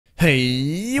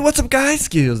Hey, what's up guys?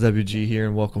 SkillzWG here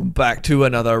and welcome back to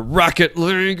another Rocket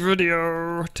League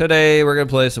video. Today we're going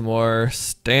to play some more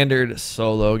standard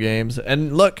solo games.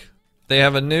 And look, they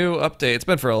have a new update. It's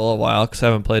been for a little while because I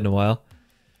haven't played in a while.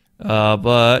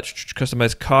 But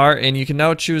customize car, and you can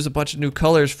now choose a bunch of new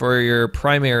colors for your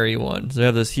primary ones. They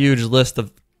have this huge list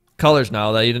of colors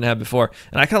now that you didn't have before.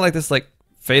 And I kind of like this like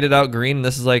faded out green.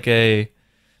 This is like a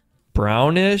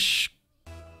brownish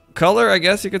color, I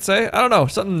guess you could say. I don't know,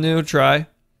 something new to try.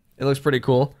 It looks pretty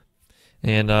cool.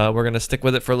 And we're gonna stick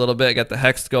with it for a little bit. Got the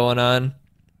hex going on.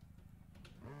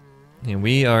 And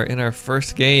we are in our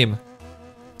first game.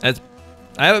 I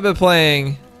haven't been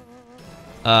playing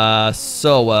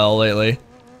so well lately.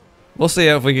 We'll see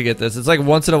if we can get this. It's like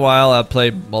once in a while I play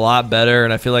a lot better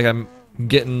and I feel like I'm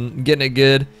getting it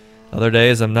good. Other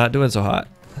days I'm not doing so hot.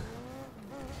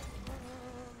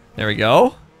 There we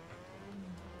go.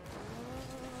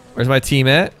 Where's my team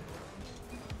at?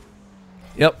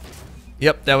 Yep,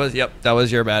 that was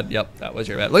your bad. Yep, that was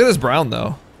your bad. Look at this brown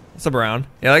though. That's a brown.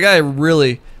 Yeah, that guy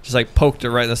really just like poked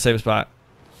it right in the same spot.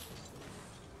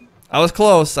 I was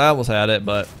close. I almost had it,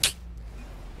 but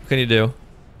what can you do?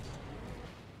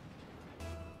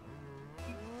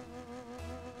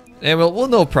 And well,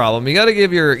 no problem. You got to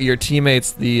give your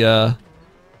teammates the. Oh,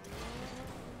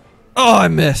 I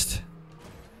missed.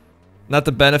 Not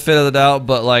the benefit of the doubt,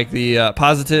 but like the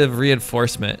positive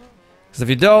reinforcement. Because if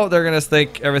you don't, they're gonna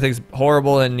think everything's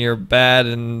horrible and you're bad,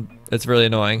 and it's really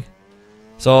annoying.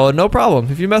 So no problem.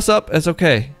 If you mess up, it's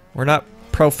okay. We're not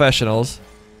professionals.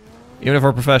 Even if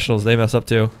we're professionals, they mess up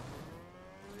too.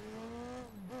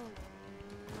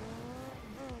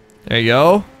 There you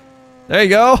go. There you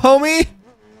go, homie.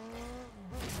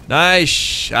 Nice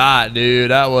shot,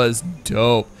 dude. That was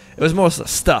dope. It was most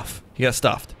stuff. He got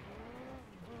stuffed.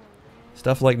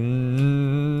 Stuff like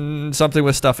something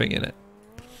with stuffing in it.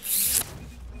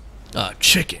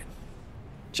 Chicken.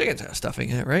 Chicken's got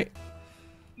stuffing in it, right?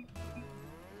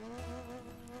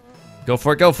 Go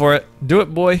for it, go for it. Do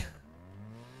it, boy.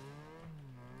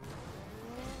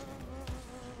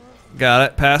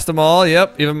 Got it. Passed them all.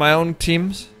 Yep, even my own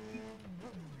teams.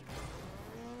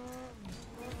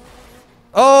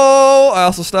 Oh, I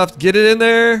also stuffed. Get it in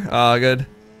there. Oh, good.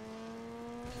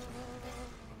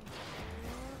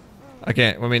 I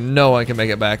can't. I mean, no one can make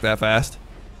it back that fast.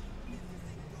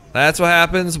 That's what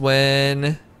happens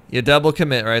when you double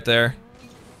commit right there.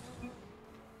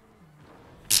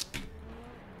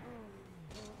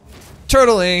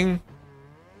 Turtling.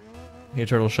 Hey,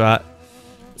 turtle shot.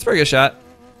 It's a pretty good shot.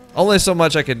 Only so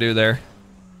much I can do there.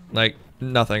 Like,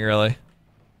 nothing really.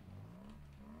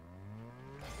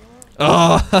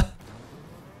 Oh.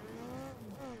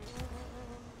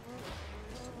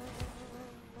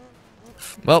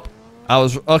 Well. I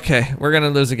was okay. We're gonna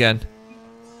lose again.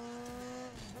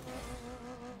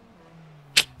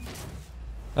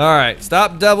 All right,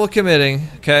 stop double committing.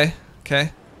 Okay,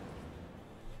 okay.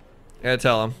 Gotta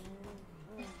tell him.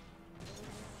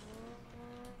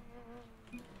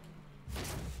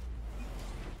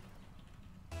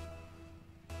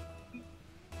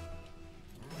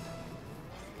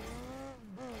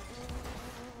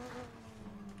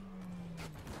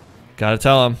 Gotta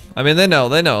tell them. I mean, they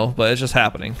know, but it's just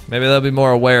happening. Maybe they'll be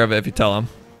more aware of it if you tell them.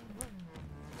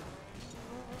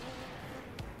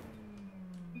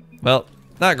 Well,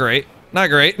 not great.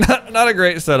 Not great. Not a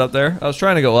great setup there. I was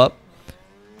trying to go up.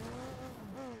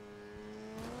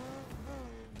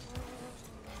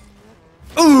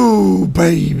 Ooh,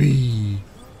 baby.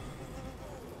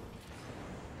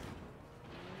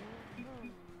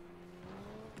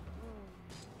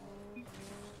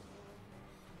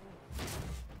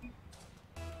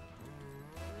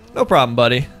 No problem,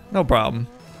 buddy. No problem.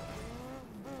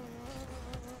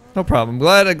 No problem.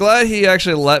 Glad he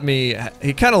actually let me.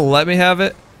 He kind of let me have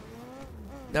it.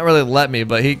 Not really let me,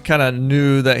 but he kind of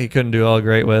knew that he couldn't do all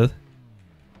great with.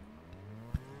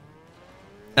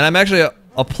 And I'm actually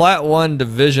a Plat 1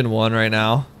 Division 1 right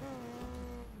now.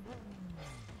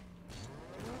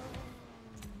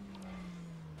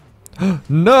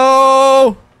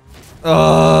 No.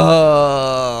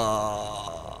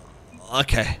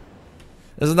 Okay.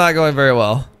 This is not going very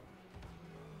well.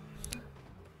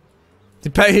 He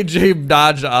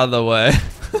dodged out of the way.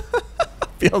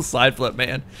 Feels side flip,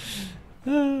 man.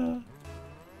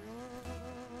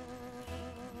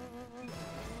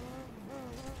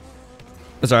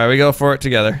 It's alright, we go for it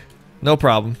together. No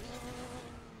problem.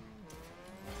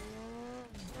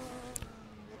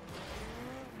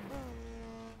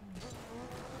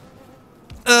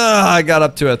 I got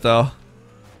up to it though.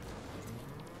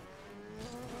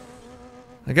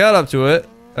 I got up to it.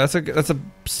 That's a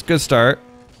good start.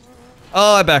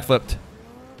 Oh, I backflipped.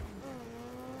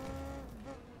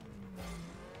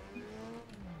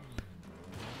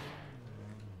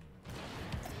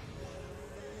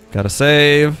 Gotta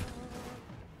save.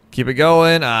 Keep it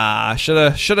going. Ah,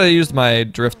 shoulda used my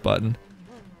drift button.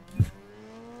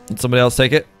 Did somebody else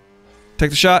take it? Take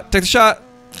the shot. Take the shot.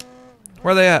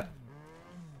 Where are they at?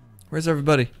 Where's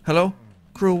everybody? Hello?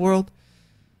 Cruel world?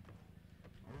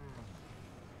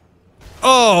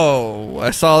 Oh,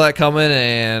 I saw that coming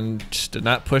and just did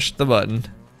not push the button.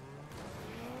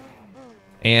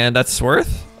 And that's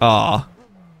worth? Aw.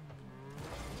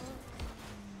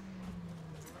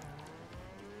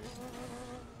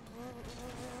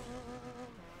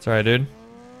 It's alright, dude.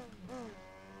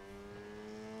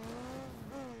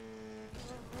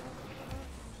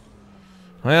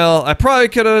 Well, I probably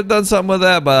could have done something with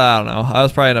that, but I don't know. I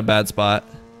was probably in a bad spot.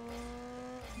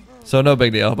 So no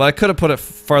big deal. But I could have put it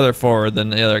farther forward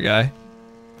than the other guy.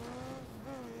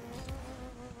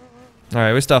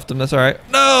 Alright, we stuffed him. That's alright.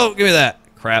 No! Give me that.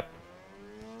 Crap.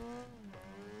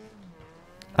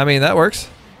 I mean, that works.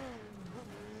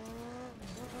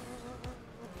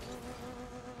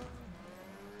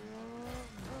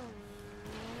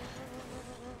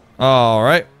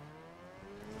 Alright.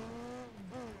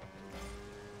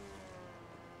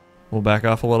 We'll back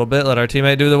off a little bit, let our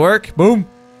teammate do the work. Boom!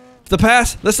 The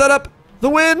pass, the setup, the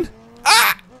win!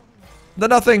 Ah! The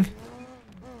nothing.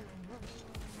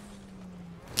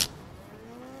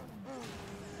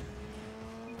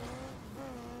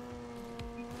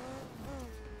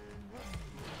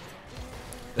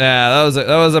 Yeah, that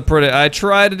was a pretty. I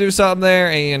tried to do something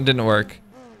there and it didn't work.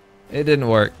 It didn't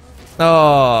work.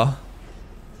 Oh.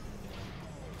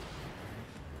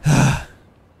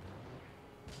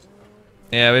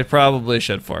 Yeah, we probably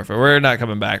should forfeit. We're not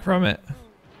coming back from it.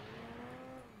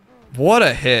 What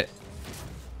a hit.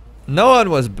 No one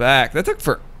was back. That took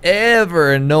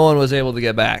forever and no one was able to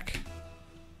get back.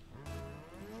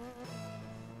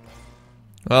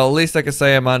 Well, at least I can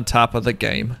say I'm on top of the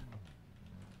game.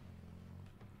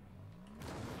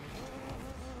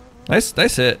 Nice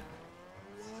hit.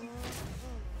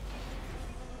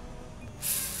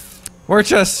 We're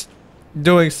just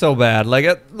doing so bad. Like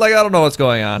I don't know what's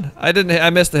going on. I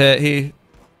missed the hit.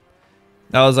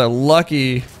 That was a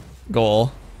lucky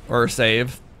goal or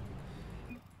save.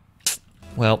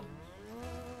 Well,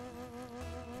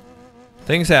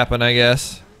 things happen, I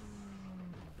guess.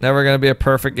 Never gonna be a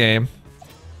perfect game.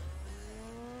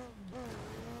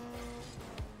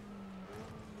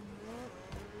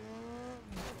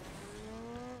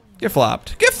 Get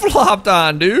flopped. Get flopped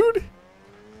on, dude.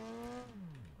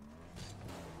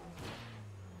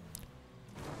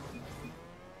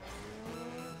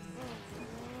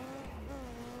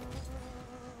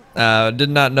 Did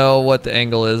not know what the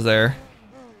angle is there.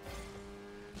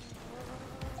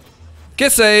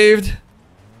 Get saved.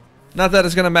 Not that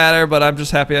it's gonna matter, but I'm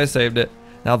just happy I saved it.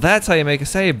 Now that's how you make a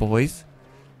save, boys.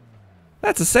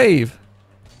 That's a save.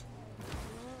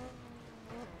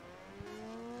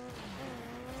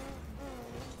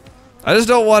 I just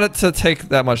don't want it to take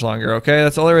that much longer, okay?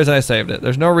 That's the only reason I saved it.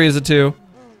 There's no reason to.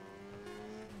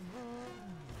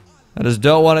 I just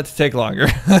don't want it to take longer.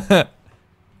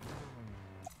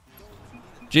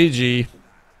 GG.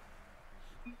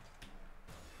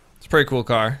 It's a pretty cool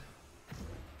car.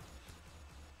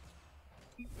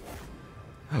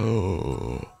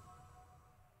 Oh.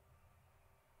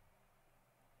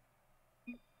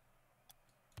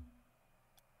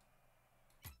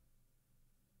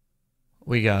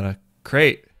 We got a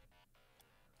crate.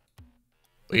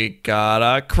 We got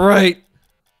a crate.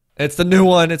 It's the new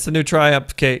one. It's the new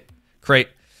Triumph crate.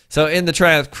 So in the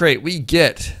Triumph crate, we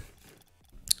get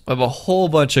a whole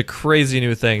bunch of crazy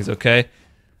new things, okay?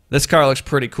 This car looks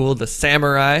pretty cool. The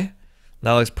Samurai.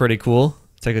 That looks pretty cool.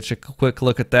 Take a quick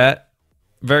look at that.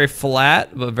 Very flat,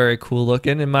 but very cool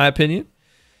looking, in my opinion.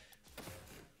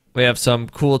 We have some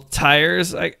cool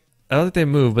tires. I don't think they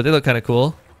move, but they look kind of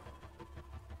cool.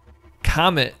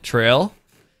 Comet Trail.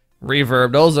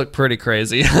 Reverb. Those look pretty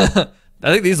crazy. I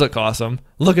think these look awesome.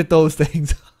 Look at those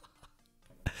things.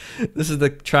 This is the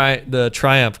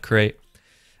Triumph crate.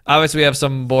 Obviously, we have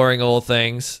some boring old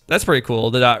things. That's pretty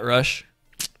cool. The Dot Rush.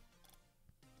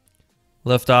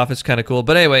 Lift off is kind of cool.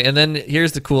 But anyway, and then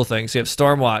here's the cool thing. So you have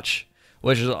Stormwatch,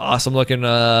 which is awesome looking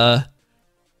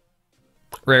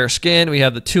rare skin. We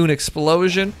have the Toon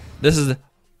Explosion. This is the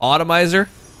Automizer.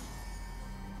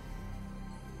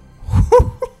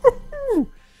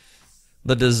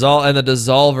 The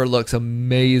Dissolver looks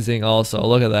amazing also.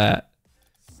 Look at that.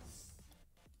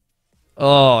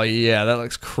 Oh yeah, that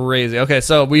looks crazy. Okay,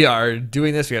 so we are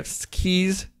doing this. We have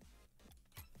keys.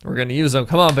 We're gonna use them.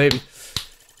 Come on, baby.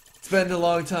 It's been a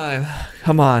long time.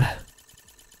 Come on.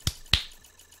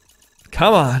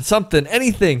 Come on, something,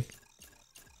 anything.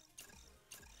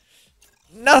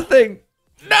 Nothing.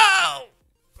 No.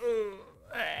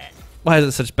 Why is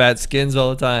it such bad skins all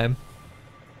the time?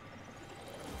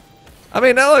 I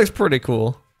mean, that looks pretty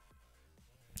cool.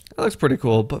 That looks pretty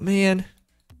cool, but man.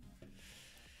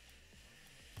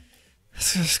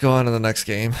 Let's just go on to the next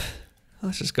game.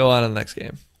 Let's just go on to the next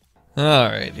game.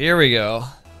 Alright, here we go.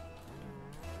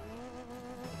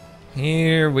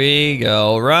 Here we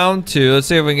go. Round 2. Let's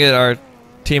see if we can get our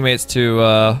teammates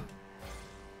to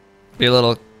be a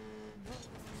little...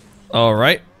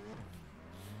 Alright.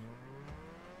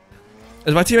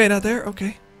 Is my teammate not there?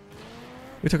 Okay.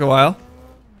 We took a while.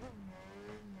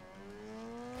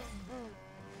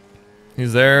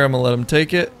 He's there. I'm gonna let him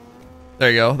take it.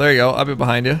 There you go. There you go. I'll be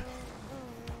behind you.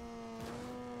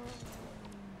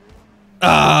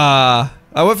 Ah!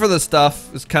 I went for the stuff.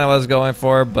 It's kind of what I was going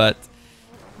for, but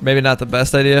maybe not the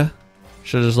best idea.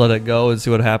 Should have just let it go and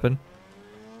see what happened.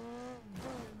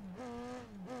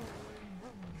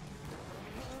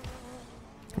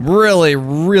 Really,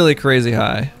 really crazy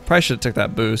high. Probably should have took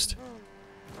that boost.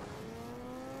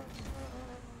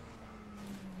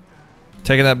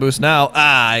 Taking that boost now.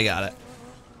 Ah, I got it.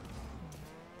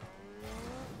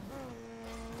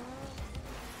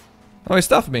 Oh, he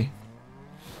stuffed me.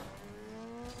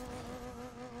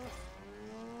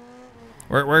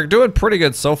 We're doing pretty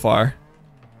good so far.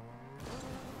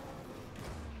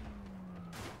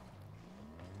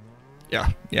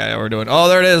 Yeah, we're doing. Oh,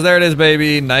 there it is,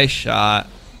 baby. Nice shot.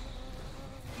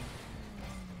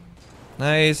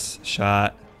 Nice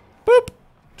shot. Boop.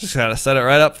 Just gotta set it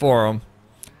right up for him.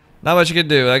 Not much you can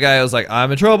do. That guy was like,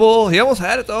 I'm in trouble. He almost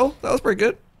had it though. That was pretty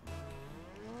good.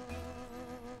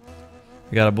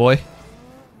 We got a boy.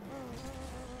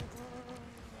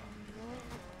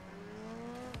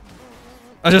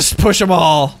 I just push them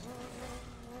all.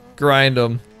 Grind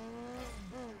them.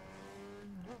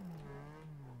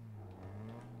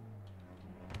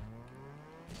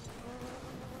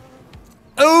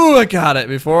 Oh, I got it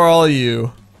before all of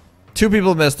you. 2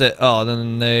 people missed it. Oh,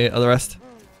 then the rest.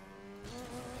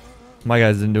 My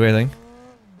guys didn't do anything.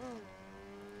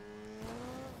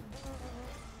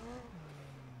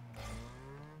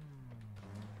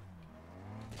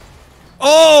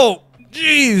 Oh,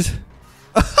 jeez.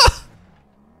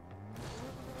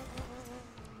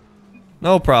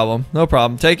 No problem. No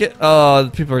problem. Take it. Oh,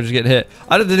 people are just getting hit.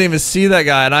 I didn't even see that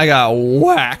guy and I got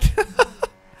whacked.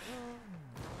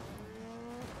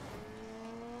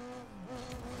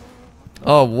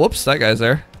 Oh, whoops. That guy's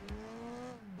there.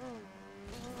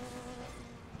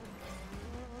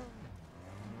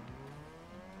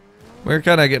 We're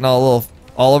kind of getting all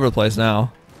over the place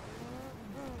now.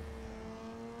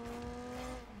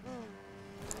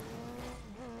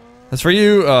 That's for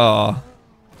you. Oh.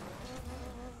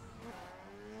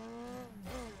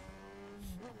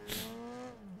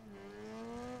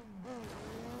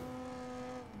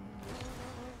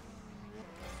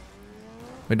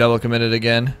 We double committed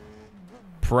again.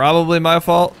 Probably my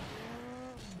fault.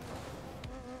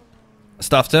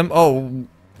 Stuffed him. Oh,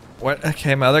 what?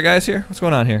 Okay, my other guy's here. What's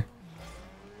going on here?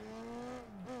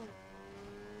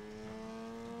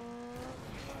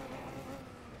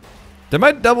 Did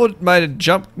my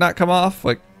jump not come off?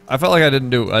 Like, I felt like I didn't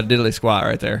do a diddly squat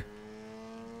right there.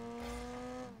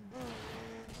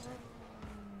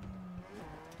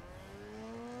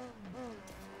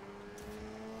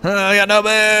 I got no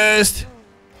boost.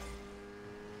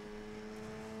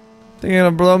 Think you're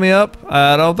gonna blow me up?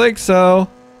 I don't think so.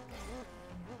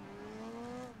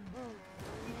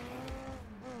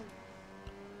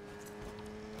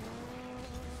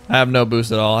 I have no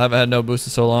boost at all. I haven't had no boost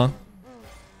in so long.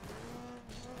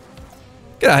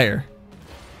 Get out of here.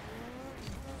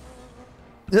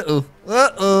 Uh-oh.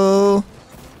 Uh-oh.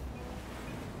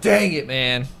 Dang it,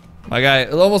 man. My guy,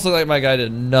 it almost looked like my guy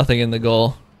did nothing in the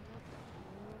goal.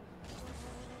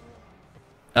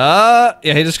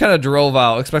 Yeah, he just kind of drove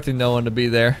out, expecting no one to be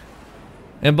there.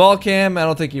 In ball cam, I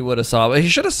don't think he would have saw, but he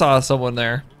should have saw someone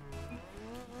there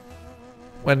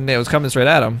when it was coming straight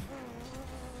at him.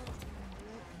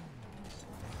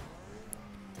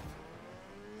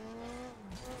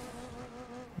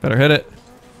 Better hit it.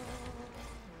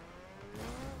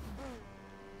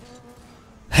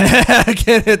 I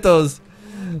can't hit those.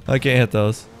 I can't hit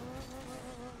those.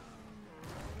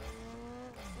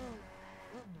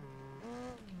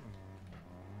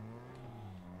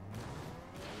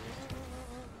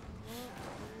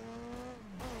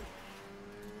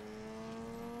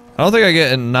 I don't think I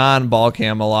get in non-ball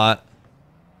cam a lot.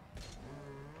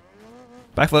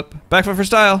 Backflip. Backflip for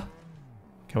style.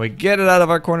 Can we get it out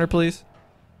of our corner, please?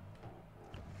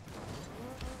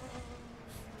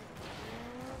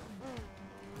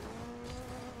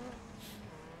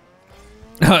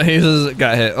 He just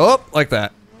got hit. Oh, like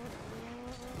that.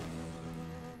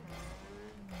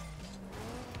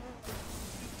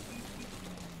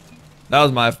 That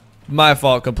was my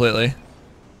fault completely.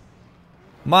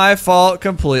 My fault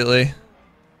completely.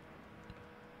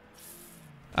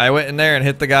 I went in there and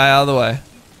hit the guy out of the way.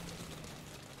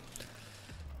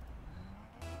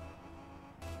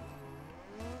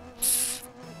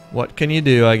 What can you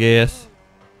do, I guess?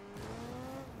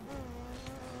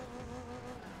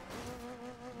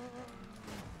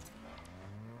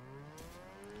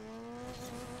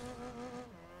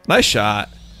 Nice shot.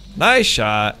 Nice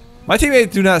shot. My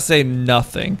teammates do not say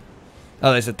nothing.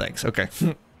 Oh, they said thanks. Okay.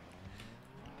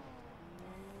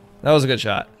 That was a good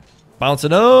shot.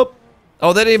 Bouncing up.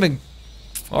 Oh, they didn't even...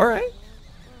 Alright.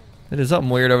 They did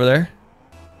something weird over there.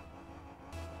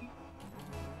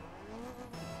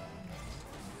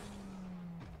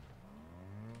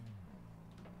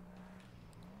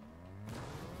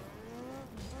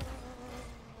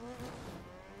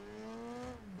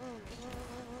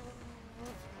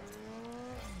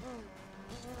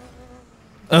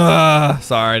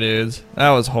 Sorry, dudes.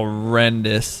 That was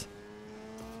horrendous.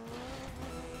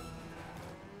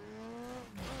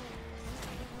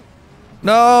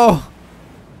 No!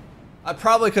 I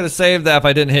probably could have saved that if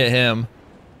I didn't hit him.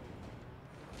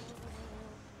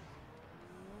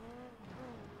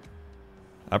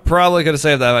 I probably could have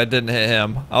saved that if I didn't hit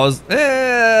him. I was,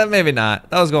 maybe not.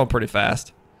 That was going pretty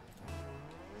fast.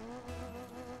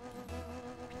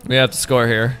 We have to score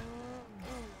here.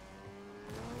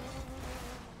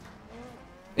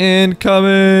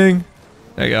 Incoming!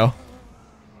 There you go.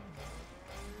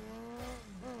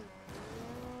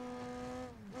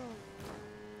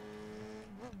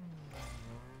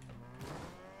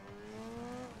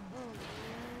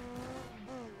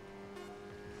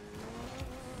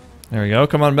 There we go.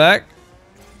 Come on back.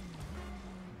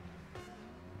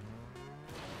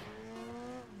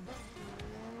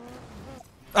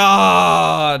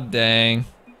 Ah, dang.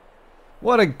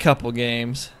 What a couple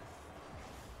games.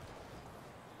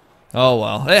 Oh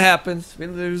well, it happens. We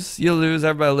lose, you lose,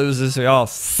 everybody loses, we all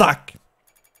suck.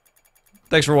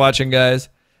 Thanks for watching, guys.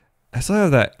 I still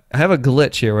have that. I have a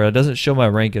glitch here where it doesn't show my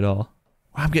rank at all.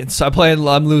 I'm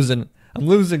losing. I'm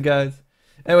losing, guys.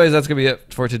 Anyways, that's gonna be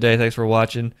it for today. Thanks for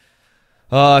watching.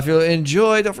 If you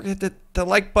enjoyed, don't forget the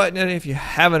like button, and if you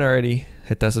haven't already,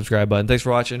 hit that subscribe button. Thanks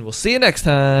for watching. We'll see you next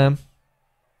time.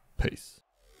 Peace.